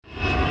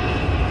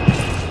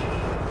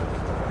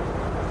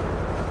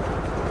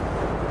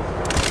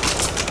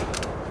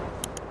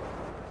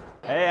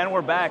Hey, and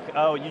we're back.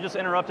 Oh, you just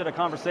interrupted a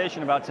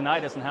conversation about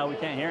tinnitus and how we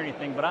can't hear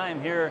anything, but I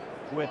am here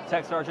with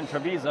Tech Sergeant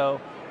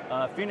Trevizo,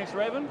 Phoenix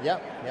Raven?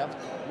 Yep.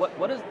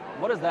 What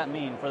does that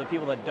mean for the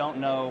people that don't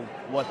know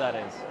what that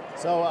is?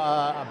 So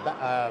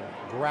a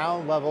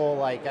ground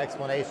level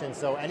explanation.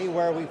 So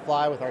anywhere we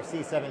fly with our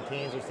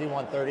C-17s or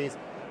C-130s,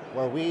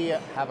 where we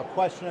have a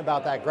question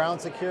about that ground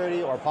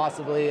security or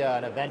possibly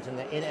an event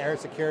in air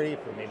security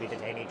for maybe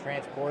detainee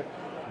transport,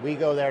 we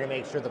go there to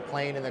make sure the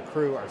plane and the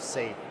crew are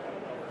safe.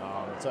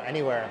 So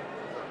anywhere,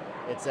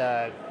 it's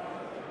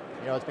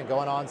it's been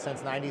going on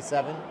since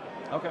 '97.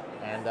 Okay.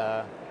 And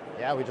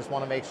we just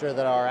want to make sure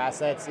that our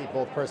assets,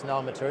 both personnel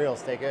and materials,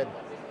 stay good.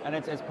 And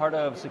it's part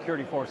of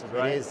security forces,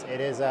 right?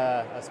 It is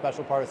a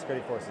special part of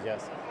security forces,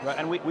 yes. Right,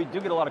 and we do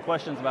get a lot of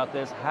questions about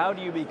this. How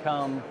do you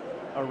become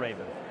a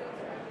Raven?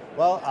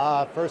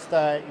 Well, first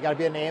you got to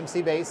be an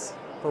AMC base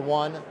for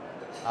one.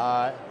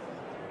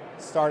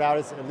 Start out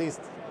as at least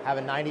have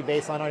a 90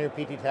 baseline on your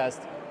PT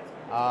test.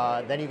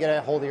 Then you get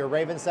a hold of your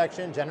Raven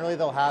section. Generally,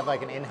 they'll have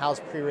an in-house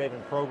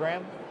pre-Raven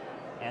program,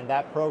 and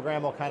that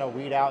program will kind of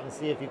weed out and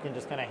see if you can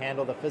just kind of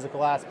handle the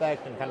physical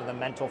aspect and kind of the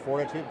mental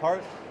fortitude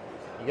part.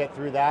 You get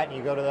through that, and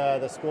you go to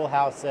the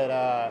schoolhouse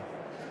at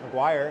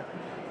McGuire,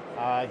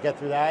 get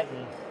through that,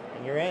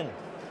 and you're in.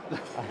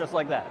 Just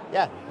like that?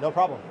 Yeah, no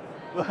problem.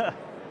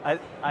 I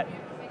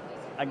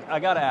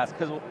got to ask,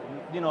 because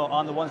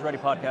on the One's Ready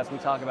podcast, we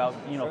talk about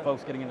Sure.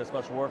 folks getting into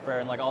special warfare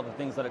and all the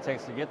things that it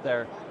takes to get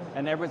there,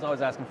 and everybody's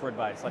always asking for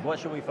advice. What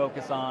should we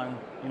focus on,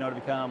 to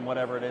become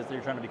whatever it is that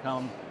you're trying to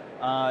become?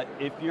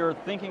 If you're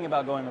thinking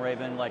about going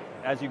Raven,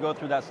 as you go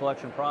through that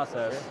selection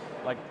process,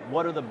 Sure.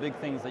 What are the big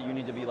things that you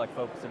need to be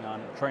focusing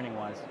on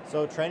training-wise?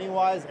 So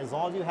training-wise, as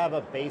long as you have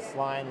a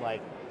baseline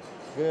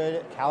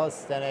good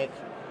calisthenic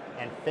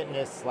and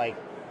fitness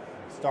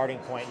starting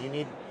point, you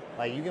need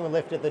you can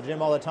lift at the gym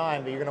all the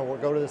time, but you're going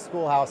to go to the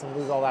schoolhouse and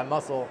lose all that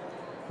muscle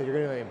because you're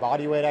going to be doing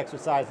body weight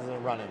exercises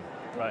and running.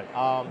 Right.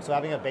 So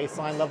having a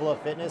baseline level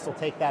of fitness will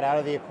take that out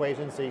of the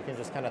equation, so you can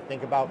just kind of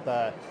think about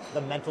the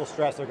mental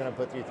stress they're going to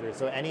put you through.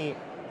 So any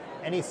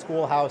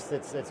schoolhouse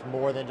that's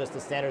more than just a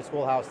standard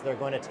schoolhouse, they're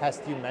going to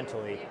test you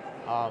mentally.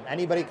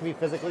 Anybody can be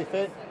physically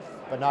fit,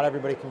 but not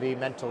everybody can be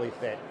mentally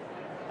fit.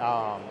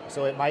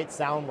 So it might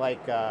sound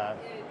like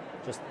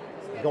just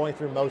going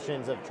through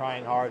motions of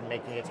trying hard and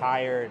making you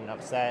tired and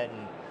upset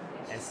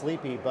and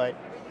sleepy, but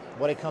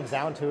what it comes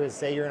down to is,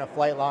 say you're in a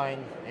flight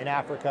line in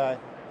Africa,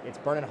 it's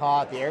burning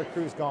hot, the air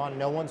crew's gone,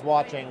 no one's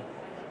watching,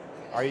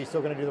 are you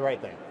still going to do the right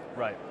thing?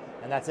 Right.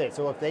 And that's it.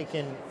 So if they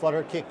can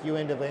flutter kick you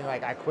into being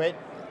I quit,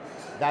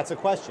 that's a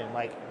question.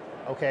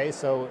 Okay,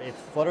 so if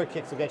flutter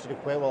kicks will get you to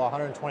quit, well,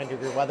 120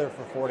 degree weather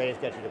for 4 days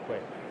gets you to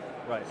quit.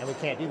 Right. And we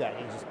can't do that.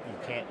 You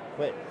can't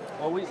quit.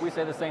 Well, we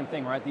say the same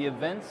thing, right? The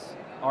events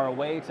are a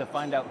way to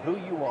find out who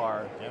you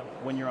are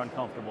when you're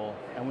uncomfortable,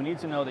 and we need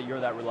to know that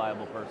you're that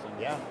reliable person.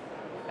 Yeah.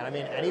 And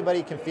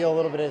anybody can feel a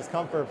little bit of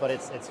discomfort, but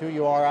it's who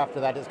you are after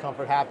that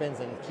discomfort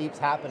happens and keeps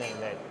happening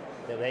that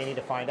they need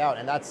to find out.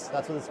 And that's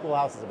what the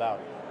schoolhouse is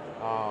about.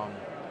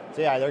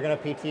 So yeah, they're going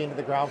to PT into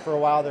the ground for a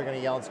while. They're going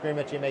to yell and scream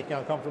at you, make you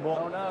uncomfortable.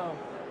 Oh no.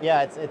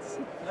 Yeah,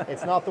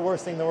 it's not the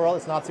worst thing in the world.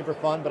 It's not super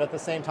fun, but at the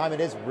same time, it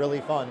is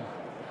really fun.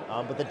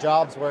 But the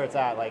job's where it's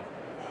at.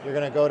 You're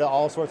going to go to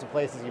all sorts of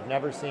places you've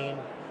never seen.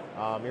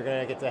 You're going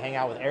to get to hang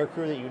out with air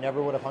crew that you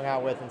never would have hung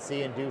out with and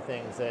see and do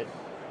things that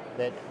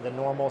the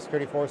normal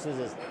security forces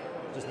is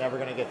just never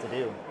going to get to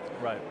do.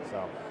 Right.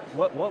 So,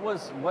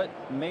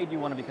 what made you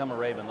want to become a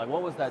Raven?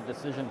 What was that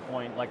decision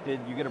point? Did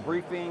you get a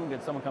briefing?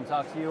 Did someone come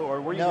talk to you,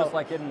 or were you just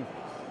getting?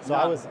 So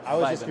I was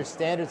just your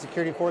standard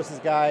security forces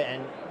guy,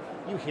 and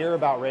you hear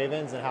about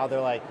Ravens and how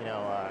they're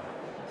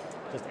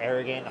just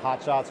arrogant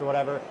hotshots or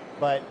whatever.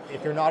 But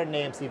if you're not at an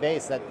AMC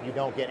base, that you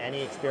don't get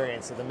any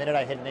experience. So the minute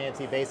I hit an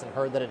AMC base and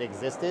heard that it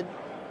existed,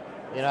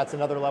 that's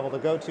another level to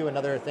go to,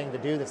 another thing to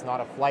do. That's not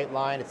a flight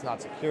line. It's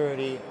not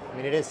security.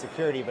 It is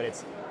security, but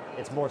it's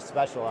more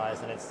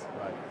specialized, and it's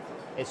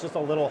just a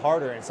little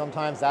harder. And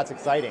sometimes that's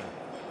exciting.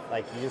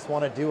 You just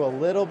want to do a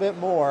little bit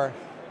more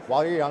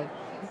while you're young,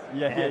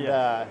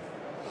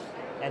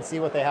 and see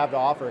what they have to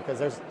offer, because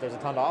there's a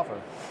ton to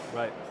offer.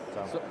 Right.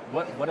 So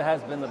what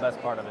has been the best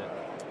part of it?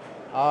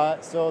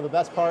 So the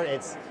best part,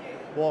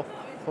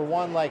 for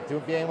one,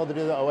 being able to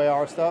do the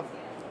OAR stuff,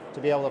 to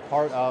be able to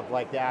part of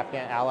the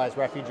Afghan allies,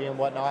 refugee and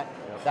whatnot.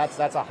 Yep.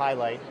 That's a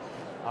highlight,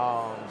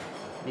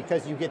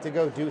 because you get to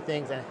go do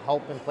things and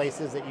help in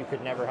places that you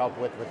could never help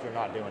with if you're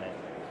not doing it.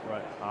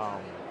 Right.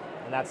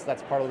 And that's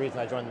part of the reason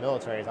I joined the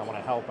military, is I want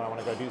to help and I want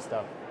to go do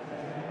stuff.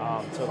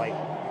 So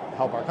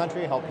help our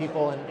country, help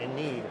people in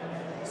need.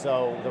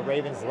 So the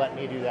Ravens let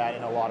me do that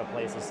in a lot of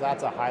places. So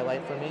that's a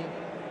highlight for me.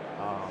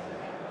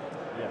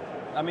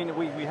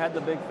 We had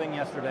the big thing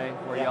yesterday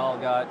where y'all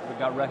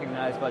got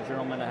recognized by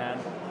General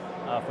Minahan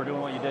for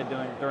doing what you did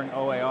during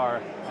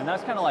OAR, and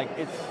that's kind of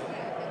it's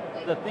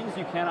the things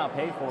you cannot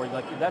pay for.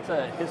 That's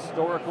a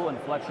historical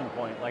inflection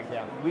point.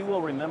 We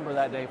will remember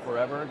that day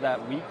forever,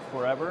 that week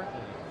forever,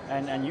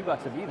 and you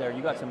got to be there.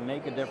 You got to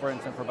make a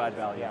difference and provide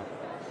value.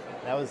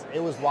 Yeah,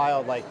 it was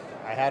wild. I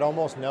had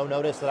almost no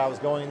notice that I was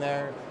going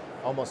there.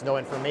 almost no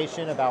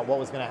information about what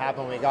was going to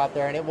happen when we got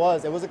there, and it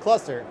was a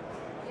cluster.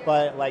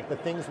 But like the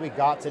things we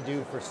got to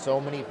do for so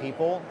many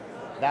people,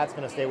 that's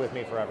going to stay with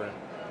me forever.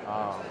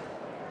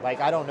 Like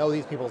I don't know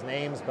these people's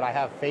names, but I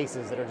have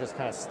faces that are just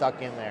kind of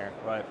stuck in there.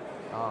 Right.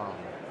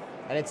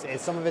 And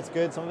it's some of it's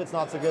good, some of it's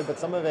not so good, but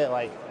some of it,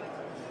 like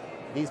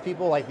these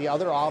people, like the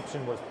other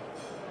option was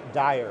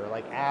dire,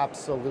 like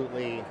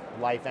absolutely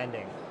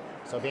life-ending.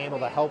 So being able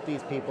to help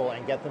these people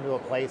and get them to a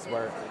place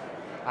where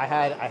I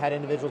had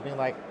individuals being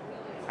like,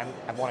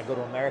 I want to go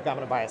to America, I'm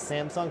going to buy a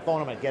Samsung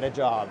phone, I'm going to get a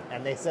job.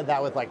 And they said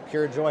that with like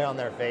pure joy on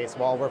their face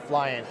while we're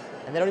flying,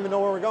 and they don't even know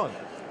where we're going.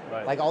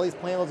 Right. Like all these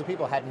planeloads of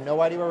people had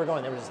no idea where we're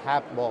going. They were just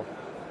happy, well,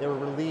 they were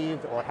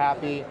relieved or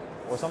happy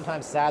or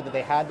sometimes sad that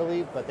they had to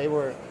leave, but they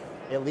were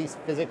at least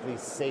physically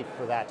safe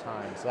for that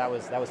time. So that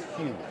was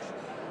huge.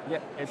 Yeah,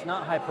 it's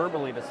not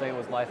hyperbole to say it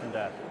was life and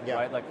death,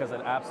 right? Like, because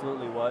it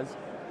absolutely was.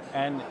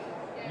 And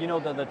you know,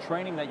 the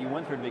training that you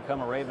went through to become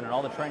a Raven and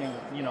all the training,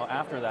 you know,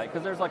 after that,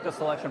 because there's like the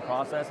selection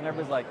process and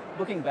everybody's like,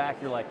 looking back,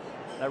 you're like,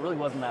 that really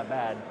wasn't that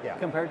bad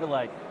compared to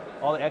like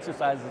all the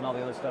exercises and all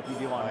the other stuff you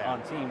do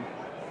on team.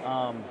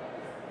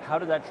 How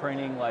did that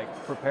training like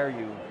prepare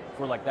you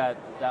for like that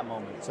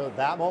moment? So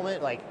that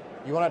moment, like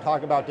you want to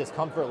talk about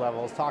discomfort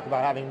levels, talk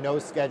about having no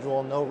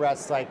schedule, no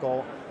rest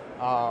cycle,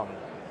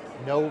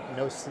 no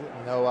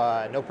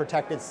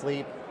protected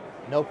sleep,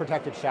 no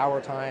protected shower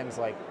times.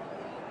 Like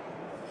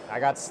I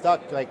got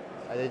stuck, like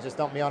they just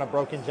dumped me on a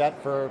broken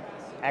jet for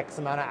X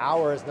amount of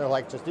hours and they're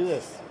like, just do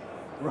this.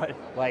 Right.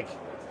 Like,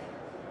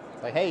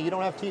 hey, you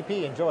don't have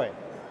TP, enjoy it.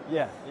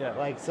 Yeah.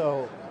 Like,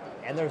 so,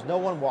 and there's no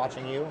one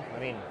watching you. I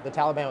mean, the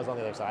Taliban was on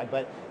the other side,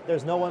 but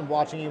there's no one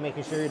watching you,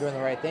 making sure you're doing the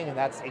right thing, and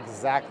that's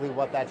exactly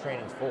what that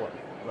training's for.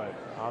 Right.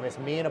 It's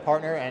me and a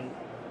partner and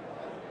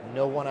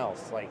no one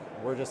else. Like,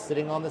 we're just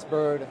sitting on this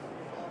bird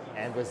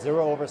and with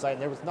zero oversight,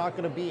 and there was not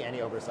going to be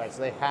any oversight,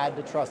 so they had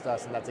to trust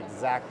us, and that's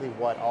exactly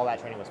what all that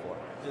training was for.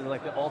 It's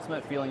like the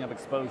ultimate feeling of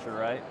exposure,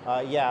 right?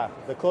 Yeah,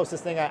 the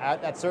closest thing,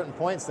 at certain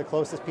points, the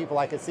closest people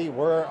I could see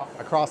were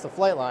across the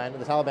flight line,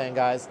 the Taliban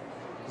guys,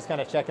 just kind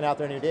of checking out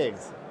their new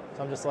digs.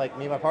 So I'm just like,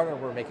 me and my partner,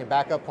 we're making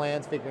backup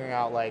plans, figuring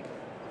out like,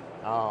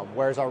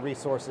 where's our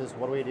resources,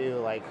 what do we do,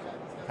 like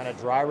kind of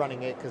dry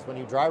running it, because when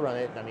you dry run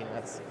it, I mean,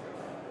 that's,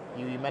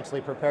 you mentally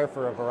prepare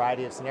for a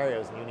variety of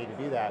scenarios, and you need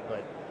to do that,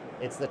 but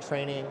it's the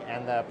training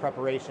and the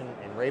preparation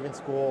in Raven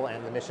School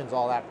and the missions,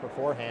 all that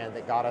beforehand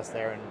that got us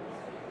there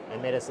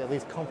and made us at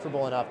least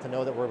comfortable enough to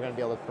know that we're going to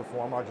be able to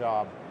perform our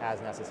job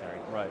as necessary.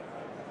 Right.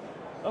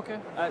 Okay.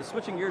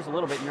 Switching gears a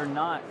little bit, you're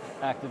not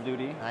active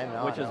duty, I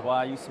know, which is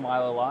why you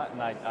smile a lot,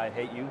 and I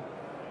hate you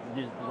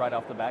right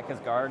off the bat,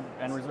 because Guard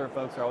and Reserve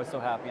folks are always so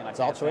happy, and it's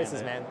all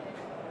choices, man.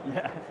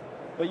 Yeah.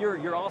 But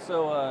you're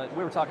also,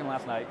 we were talking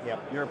last night,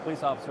 you're a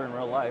police officer in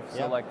real life,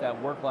 so like that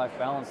work-life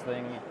balance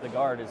thing, the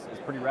Guard is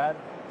pretty rad?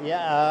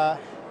 Yeah,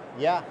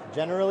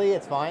 generally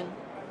it's fine.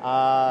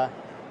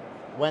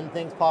 When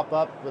things pop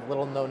up with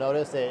little no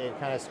notice, it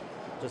kind of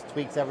just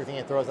tweaks everything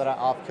and throws that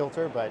off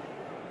kilter, but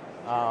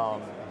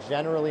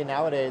generally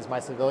nowadays my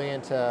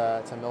civilian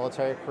to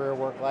military career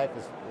work life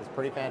is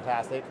pretty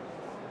fantastic.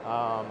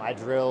 I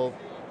drill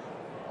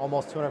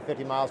almost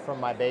 250 miles from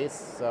my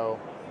base, so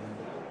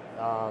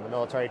the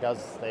military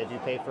they do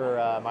pay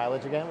for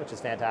mileage again, which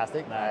is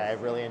fantastic. Nice.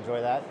 I really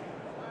enjoy that.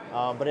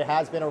 But it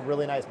has been a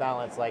really nice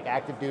balance. Like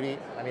active duty,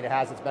 I mean, it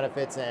has its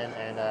benefits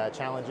and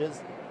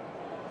challenges,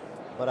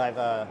 but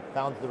I've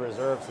found the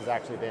reserves has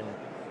actually been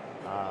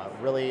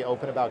really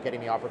open about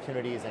getting me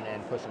opportunities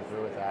and pushing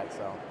through with that.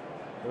 So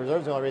the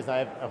reserves is the only reason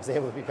I was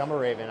able to become a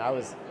Raven. I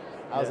was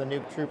a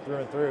new troop through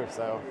and through,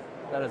 so.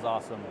 That is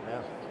awesome.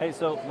 Yeah. Hey,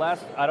 so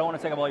I don't want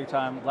to take up all your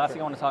time. Last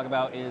thing I want to talk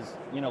about is,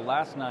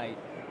 last night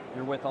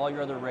you're with all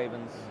your other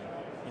Ravens,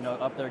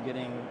 up there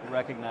getting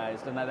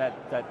recognized, and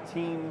that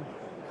team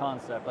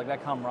concept, like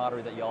that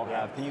camaraderie that y'all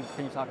have. Can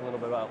you talk a little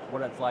bit about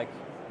what it's like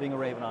being a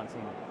Raven on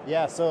team?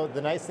 Yeah, so the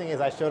nice thing is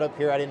I showed up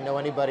here, I didn't know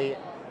anybody,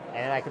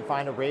 and I could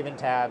find a Raven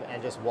tab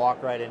and just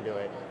walk right into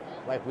it.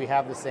 Like we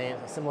have the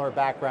similar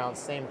background,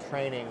 same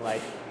training,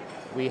 like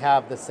we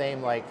have the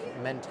same like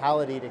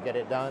mentality to get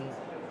it done,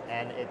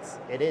 and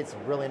it is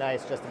really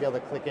nice just to be able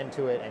to click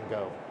into it and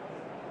go.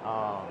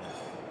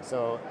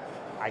 So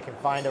I can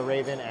find a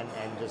Raven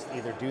and just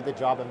either do the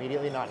job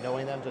immediately, not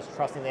knowing them, just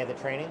trusting they have the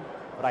training,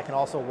 but I can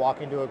also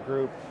walk into a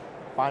group,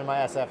 find my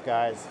SF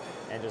guys,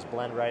 and just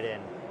blend right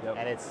in. Yep.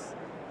 And it's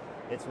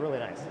really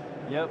nice.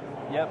 Yep.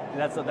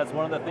 That's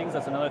one of the things.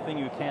 That's another thing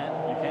you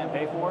can't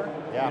pay for.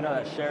 Yeah.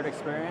 That shared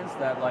experience,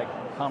 that like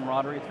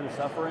camaraderie through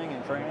suffering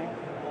and training,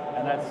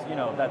 and that's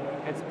that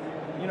it's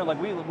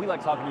like we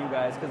like talking to you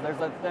guys because there's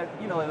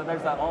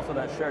there's that also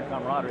that shared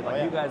camaraderie.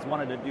 Like you guys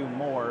wanted to do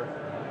more,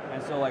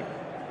 and so like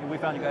we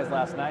found you guys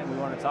last night and we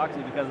wanted to talk to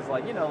you because it's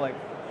like like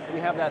we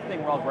have that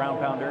thing, we're all ground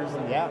pounders.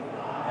 And,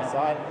 I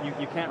saw it.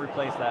 You can't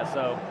replace that.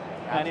 So.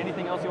 And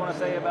anything else you want to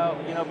say about,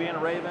 being a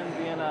Raven,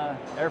 being a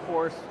Air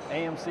Force,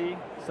 AMC,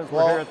 since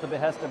we're here at the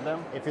behest of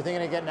them? If you're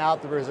thinking of getting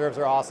out, the reserves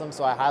are awesome,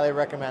 so I highly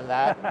recommend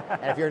that.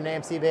 And if you're an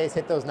AMC base,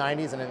 hit those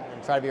 90s and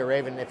try to be a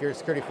Raven. If you're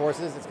security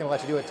forces, it's going to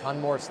let you do a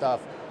ton more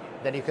stuff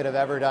than you could have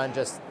ever done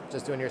just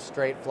doing your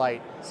straight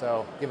flight.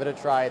 So give it a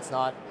try. It's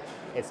not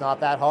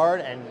that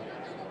hard, and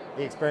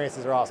the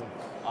experiences are awesome.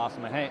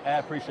 Awesome. And hey, I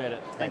appreciate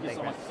it. Thank you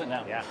so much for sitting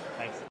down. Yeah,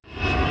 thanks.